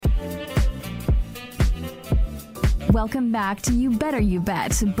Welcome back to You Better You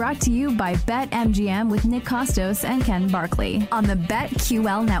Bet, brought to you by BetMGM with Nick Costos and Ken Barkley on the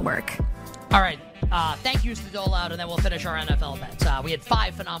BetQL network. All right. Thank yous to dole out, and then we'll finish our NFL bets. We had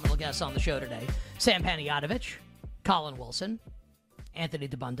 5 phenomenal guests on the show today. Sam Panayotovich, Colin Wilson, Anthony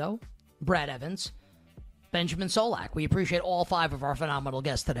DeBundo, Brad Evans, Benjamin Solak. We appreciate all 5 of our phenomenal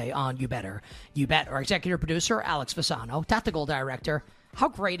guests today on You Better You Bet. Our executive producer, Alex Fasano, technical director. How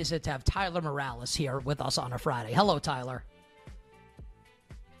great is it to have Tyler Morales here with us on a Friday? Hello, Tyler.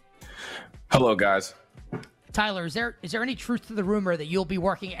 Hello, guys. Tyler, is there any truth to the rumor that you'll be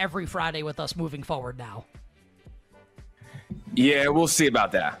working every Friday with us moving forward now? Yeah, we'll see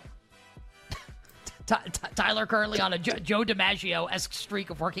about that. Tyler currently on a Joe DiMaggio-esque streak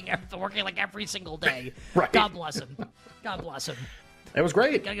of working like every single day. Right. God bless him. God bless him. It was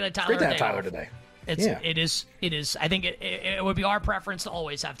great. Gotta get a Great to have Tyler off. today. It is. I think it would be our preference to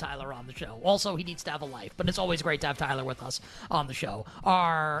always have Tyler on the show. Also, he needs to have a life, but it's always great to have Tyler with us on the show.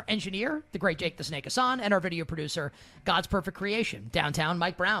 Our engineer, the great Jake the Snake Hassan, and our video producer, God's Perfect Creation, downtown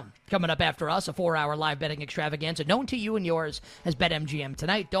Mike Brown. Coming up after us, a 4-hour live betting extravaganza known to you and yours as BetMGM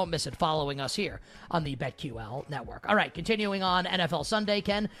tonight. Don't miss it following us here on the BetQL network. All right, continuing on NFL Sunday,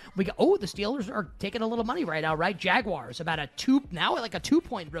 Ken. The Steelers are taking a little money right now, right? Jaguars about a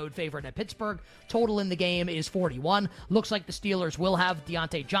 2-point road favorite at Pittsburgh. Total in the game is 41. Looks like the Steelers will have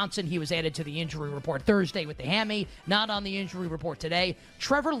Deontay Johnson. He was added to the injury report Thursday with the hammy. Not on the injury report today.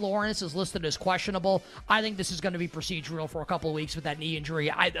 Trevor Lawrence is listed as questionable. I think this is going to be procedural for a couple of weeks with that knee injury.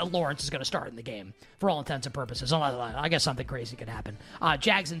 Lawrence is going to start in the game for all intents and purposes. I guess something crazy could happen.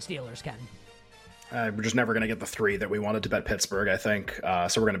 Jags and Steelers, Ken. We're just never going to get the 3 that we wanted to bet Pittsburgh, I think.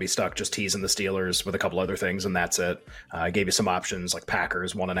 So we're going to be stuck just teasing the Steelers with a couple other things, and that's it. I gave you some options like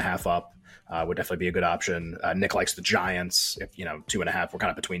Packers, 1.5 up. Would definitely be a good option. Nick likes the Giants, 2.5. We're kind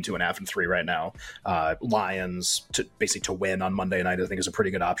of between 2.5 and 3 right now. Lions to win on Monday night, I think is a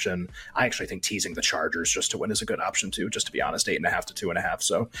pretty good option. I actually think teasing the Chargers just to win is a good option too, just to be honest, 8.5 to 2.5.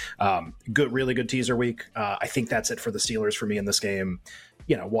 So really good teaser week. I think that's it for the Steelers for me in this game.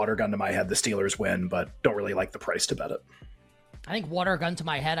 Water gun to my head, the Steelers win, but don't really like the price to bet it. I think water gun to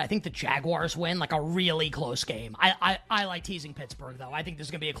my head. I think the Jaguars win, like a really close game. I like teasing Pittsburgh, though. I think this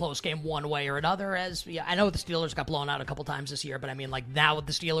is going to be a close game one way or another. I know the Steelers got blown out a couple times this year, but I mean, like now with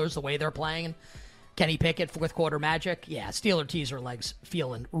the Steelers, the way they're playing, Kenny Pickett, fourth quarter magic. Yeah, Steeler teaser legs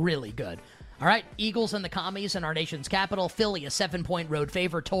feeling really good. All right, Eagles and the Commies in our nation's capital. Philly, a 7-point road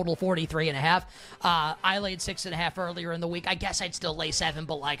favorite, total 43.5. I laid 6.5 earlier in the week. I guess I'd still lay 7,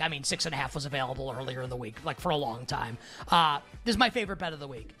 but 6.5 was available earlier in the week, for a long time. This is my favorite bet of the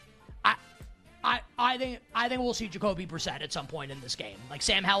week. I think we'll see Jacoby Brissett at some point in this game. Like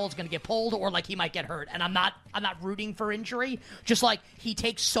Sam Howell's going to get pulled, or he might get hurt, and I'm not rooting for injury. Just he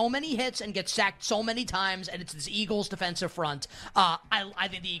takes so many hits and gets sacked so many times, and it's this Eagles defensive front. I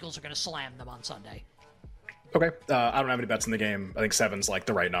think the Eagles are going to slam them on Sunday. Okay. I don't have any bets in the game. I think 7's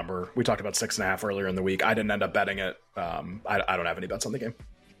the right number. We talked about 6.5 earlier in the week. I didn't end up betting it. I don't have any bets on the game.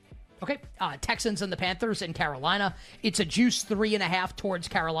 Okay, Texans and the Panthers in Carolina. It's a juice 3.5 towards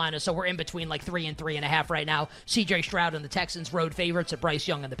Carolina, so we're in between 3 and 3.5 right now. C.J. Stroud and the Texans, road favorites at Bryce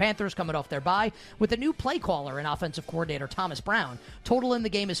Young and the Panthers coming off their bye. With a new play caller and offensive coordinator, Thomas Brown. Total in the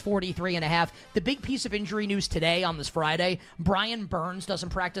game is 43.5. The big piece of injury news today on this Friday, Brian Burns doesn't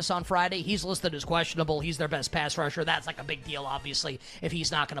practice on Friday. He's listed as questionable. He's their best pass rusher. That's a big deal, obviously, if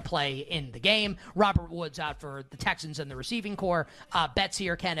he's not going to play in the game. Robert Woods out for the Texans and the receiving corps. Bets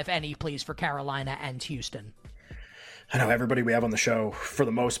here, Ken, if any, please, for Carolina and Houston. I know everybody we have on the show, for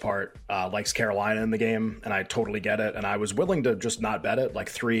the most part, likes Carolina in the game, and I totally get it. And I was willing to just not bet it,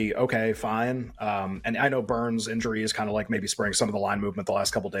 3, okay, fine. And I know Burns' injury is kind of maybe spurring some of the line movement the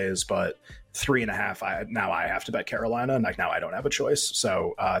last couple days, but 3.5, now I have to bet Carolina, and now I don't have a choice.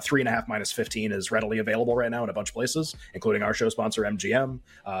 So 3.5 minus 15 is readily available right now in a bunch of places, including our show sponsor, MGM.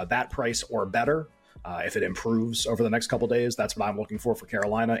 That price or better. If it improves over the next couple days, that's what I'm looking for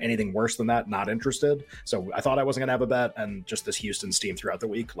Carolina. Anything worse than that, not interested. So I thought I wasn't going to have a bet, and just this Houston steam throughout the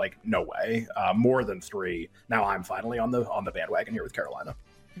week, no way. More than 3. Now I'm finally on the bandwagon here with Carolina.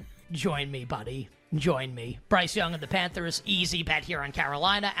 Join me, buddy. Join me. Bryce Young and the Panthers, easy bet here on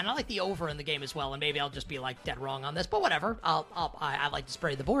Carolina, and I like the over in the game as well, and maybe I'll just be dead wrong on this, but whatever. I like to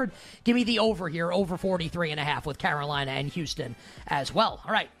spray the board. Give me the over here, over 43.5 with Carolina and Houston as well.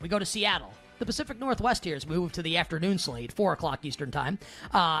 All right, we go to Seattle. The Pacific Northwest here has moved to the afternoon slate, 4 o'clock Eastern time.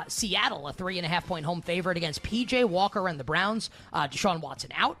 Seattle, a 3.5-point home favorite against P.J. Walker and the Browns. Deshaun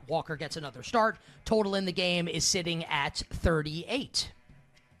Watson out. Walker gets another start. Total in the game is sitting at 38.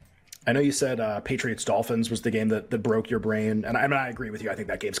 I know you said Patriots-Dolphins was the game that broke your brain, and I agree with you. I think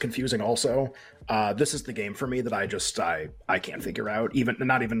that game's confusing also. This is the game for me that I can't figure out,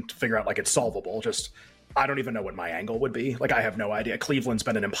 not even to figure out like it's solvable, just I don't even know what my angle would be. Like, I have no idea. Cleveland's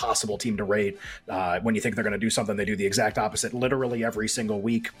been an impossible team to rate. When you think they're going to do something, they do the exact opposite literally every single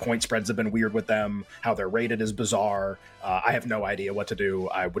week. Point spreads have been weird with them. How they're rated is bizarre. I have no idea what to do.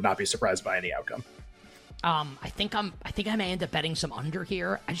 I would not be surprised by any outcome. I think I may end up betting some under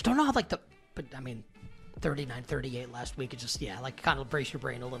here. I just don't know how, but I mean, 39-38 last week. It just, kind of brace your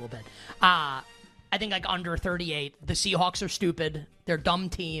brain a little bit. I think like under 38. The Seahawks are stupid. They're a dumb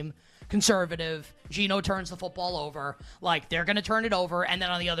team. Conservative. Geno turns the football over. Like, they're going to turn it over. And then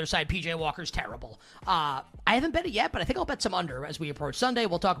on the other side, PJ Walker's terrible. I haven't bet it yet, but I think I'll bet some under as we approach Sunday.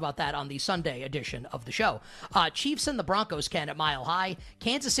 We'll talk about that on the Sunday edition of the show. Chiefs and the Broncos can at Mile High.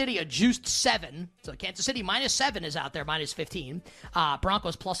 Kansas City a juiced 7. So Kansas City -7 is out there, -15.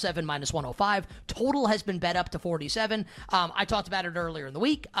 Broncos +7, -105. Total has been bet up to 47. I talked about it earlier in the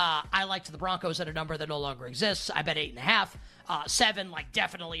week. I liked the Broncos at a number that no longer exists. I bet 8.5. 7,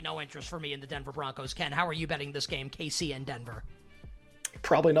 definitely no interest for me in the Denver Broncos. Ken, how are you betting this game, KC and Denver?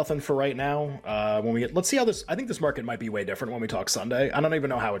 Probably nothing for right now. Let's see how this. I think this market might be way different when we talk Sunday. I don't even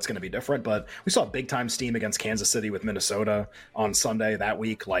know how it's going to be different, but we saw big time steam against Kansas City with Minnesota on Sunday that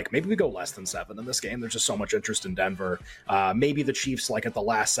week. Like, maybe we go less than 7 in this game. There's just so much interest in Denver. Maybe the Chiefs, at the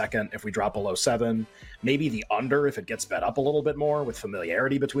last second, if we drop below 7. Maybe the under if it gets bet up a little bit more with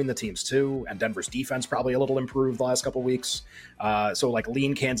familiarity between the teams too. And Denver's defense probably a little improved the last couple weeks. So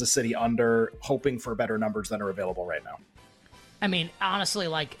lean Kansas City under, hoping for better numbers than are available right now. I mean, honestly,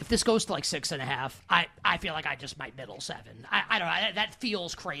 if this goes to 6.5, I feel like I just might middle 7. I don't know. That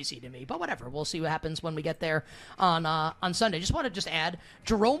feels crazy to me, but whatever. We'll see what happens when we get there on Sunday. Just want to add,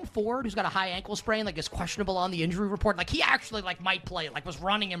 Jerome Ford, who's got a high ankle sprain, is questionable on the injury report. He actually might play. Was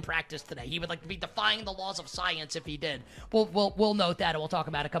running in practice today. He would be defying the laws of science if he did. We'll note that, and we'll talk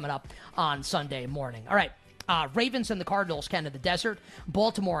about it coming up on Sunday morning. All right. Ravens and the Cardinals can in the desert.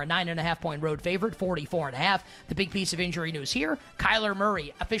 Baltimore, a 9.5-point road favorite, 44.5. The big piece of injury news here, Kyler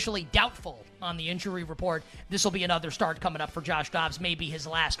Murray officially doubtful on the injury report. This will be another start coming up for Josh Dobbs, maybe his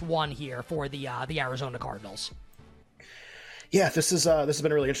last one here for the Arizona Cardinals. Yeah, this has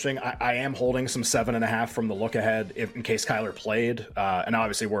been really interesting. I am holding some 7.5 from the look ahead in case Kyler played, and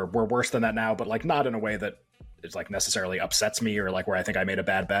obviously we're worse than that now, but not in a way that is necessarily upsets me or where I think I made a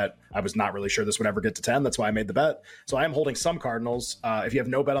bad bet. I was not really sure this would ever get to 10. That's why I made the bet. So I am holding some Cardinals. If you have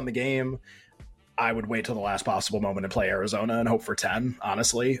no bet on the game, I would wait till the last possible moment and play Arizona and hope for 10,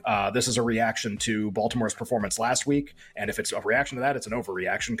 honestly. This is a reaction to Baltimore's performance last week. And if it's a reaction to that, it's an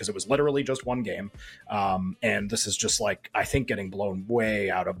overreaction because it was literally just one game. And this is just I think getting blown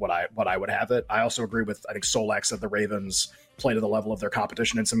way out of what I would have it. I also agree with, I think Solak said the Ravens play to the level of their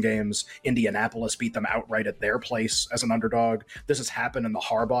competition in some games. Indianapolis beat them outright at their place as an underdog. This has happened in the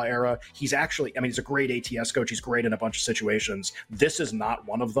Harbaugh era. He's actually, he's a great ATS coach. He's great in a bunch of situations. This is not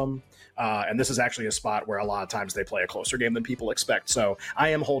one of them. And this is actually a spot where a lot of times they play a closer game than people expect. So I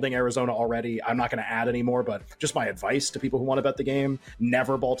am holding Arizona already. I'm not going to add any more, but just my advice to people who want to bet the game,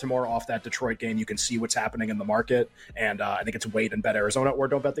 never Baltimore off that Detroit game. You can see what's happening in the market. And I think it's wait and bet Arizona or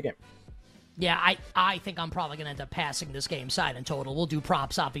don't bet the game. Yeah, I think I'm probably going to end up passing this game side and total. We'll do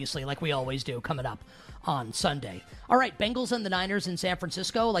props, obviously, like we always do, coming up on Sunday. All right, Bengals and the Niners in San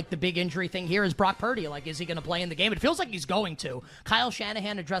Francisco. The big injury thing here is Brock Purdy. Is he going to play in the game? It feels like he's going to. Kyle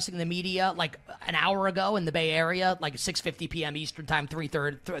Shanahan addressing the media, an hour ago in the Bay Area, 6:50 p.m. Eastern Time,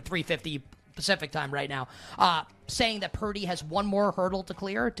 3:50 Pacific Time right now, saying that Purdy has one more hurdle to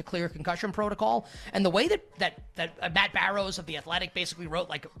clear concussion protocol. And the way that Matt Barrows of The Athletic basically wrote,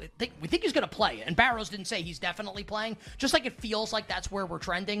 we think he's going to play. And Barrows didn't say he's definitely playing, just it feels like that's where we're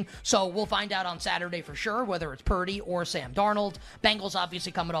trending. So we'll find out on Saturday for sure, whether it's Purdy or Sam Darnold. Bengals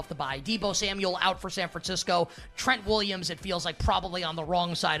obviously coming off the bye. Deebo Samuel out for San Francisco. Trent Williams, it feels like probably on the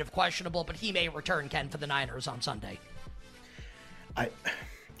wrong side of questionable, but he may return, Ken, for the Niners on Sunday.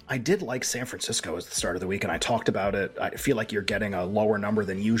 I did like San Francisco as the start of the week, and I talked about it. I feel like you're getting a lower number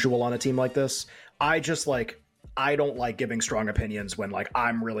than usual on a team like this. I just I don't like giving strong opinions when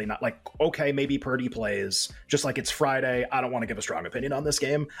I'm really not okay, maybe Purdy plays, just it's Friday. I don't want to give a strong opinion on this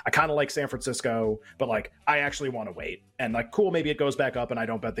game. I kind of like San Francisco, but I actually want to wait and cool, maybe it goes back up and I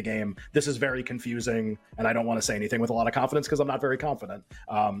don't bet the game. This is very confusing and I don't want to say anything with a lot of confidence because I'm not very confident.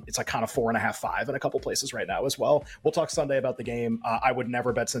 It's kind of 4.5, 5 in a couple places right now as well. We'll talk Sunday about the game. I would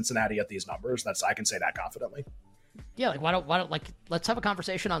never bet Cincinnati at these numbers. I can say that confidently. Yeah, why don't let's have a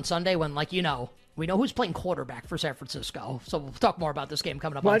conversation on Sunday when we know who's playing quarterback for San Francisco. So we'll talk more about this game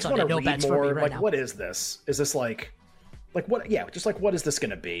coming up on Sunday. No bets for me right now. What is this? Is this Like what? Yeah, just like what is this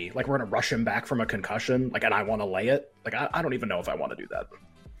going to be? Like we're going to rush him back from a concussion? Like, and I want to lay it? Like I don't even know if I want to do that.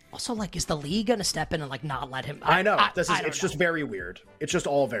 Also, like, is the league going to step in and like not let him? I know it's just very weird. It's just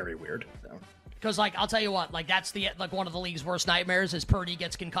all very weird. So. Because, like, I'll tell you what, like, that's one of the league's worst nightmares is Purdy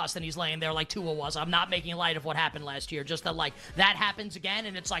gets concussed and he's laying there like Tua was. I'm not making light of what happened last year. Just that, like, that happens again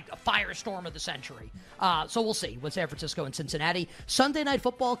and it's like a firestorm of the century. So we'll see with San Francisco and Cincinnati. Sunday Night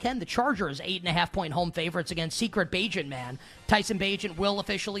Football, Ken, the Chargers, 8.5-point home favorites against Secret Bagent Man. Tyson Bagent will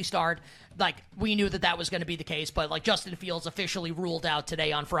officially start. Like, we knew that was going to be the case, but, like, Justin Fields officially ruled out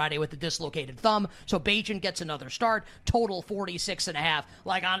today on Friday with a dislocated thumb. So Bagent gets another start. Total 46.5.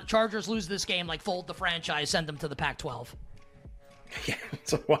 Like, Chargers lose this game, like, fold the franchise, send them to the Pac-12. Yeah.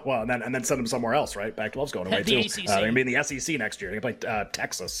 So, well, and then send them somewhere else, right? Pac-12's going away, too. ACC. They're going to be in the SEC next year. They play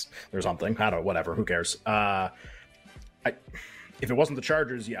Texas or something. I don't know. Whatever. Who cares? If it wasn't the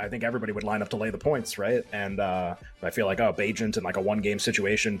Chargers, yeah, I think everybody would line up to lay the points, right? And I feel like, Bagent in like a one-game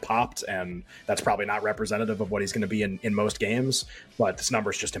situation popped, and that's probably not representative of what he's going to be in most games, but this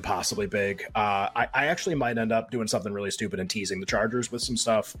number is just impossibly big. I actually might end up doing something really stupid and teasing the Chargers with some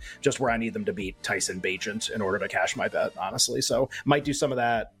stuff just where I need them to beat Tyson Bagent in order to cash my bet, honestly. So might do some of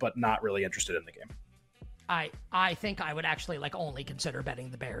that, but not really interested in the game. I think I would actually like only consider betting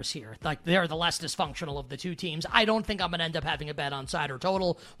the Bears here. Like they're the less dysfunctional of the two teams. I don't think I'm going to end up having a bet on side or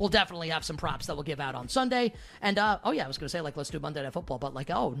total. We'll definitely have some props that we'll give out on Sunday. And I was going to say like let's do Monday Night Football, but like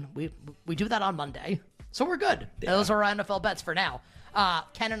we do that on Monday, so we're good. Yeah. Those are our NFL bets for now.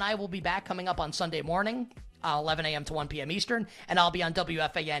 Ken and I will be back coming up on Sunday morning, 11 a.m. to 1 p.m. Eastern, and I'll be on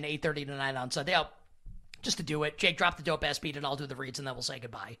WFAN 8:30 to 9 on Sunday. Just to do it, Jake, drop the dope ass beat, and I'll do the reads, and then we'll say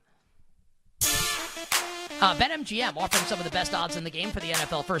goodbye. BetMGM offering some of the best odds in the game for the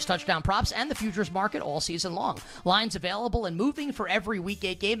NFL first touchdown props and the futures market all season long. Lines available and moving for every Week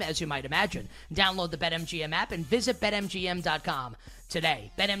 8 game, as you might imagine. Download the BetMGM app and visit BetMGM.com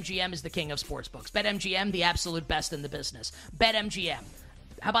today. BetMGM is the king of sportsbooks. BetMGM, the absolute best in the business. BetMGM.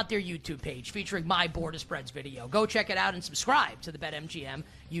 How about their YouTube page featuring my Board of Spreads video? Go check it out and subscribe to the BetMGM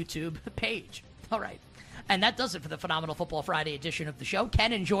YouTube page. All right. And that does it for the Phenomenal Football Friday edition of the show.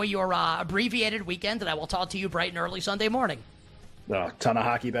 Ken, enjoy your abbreviated weekend, and I will talk to you bright and early Sunday morning. Ton of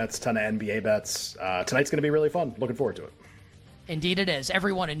hockey bets, ton of NBA bets. Tonight's going to be really fun. Looking forward to it. Indeed it is.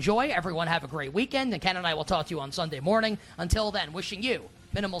 Everyone enjoy. Everyone have a great weekend. And Ken and I will talk to you on Sunday morning. Until then, wishing you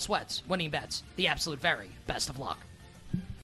minimal sweats, winning bets, the absolute very best of luck.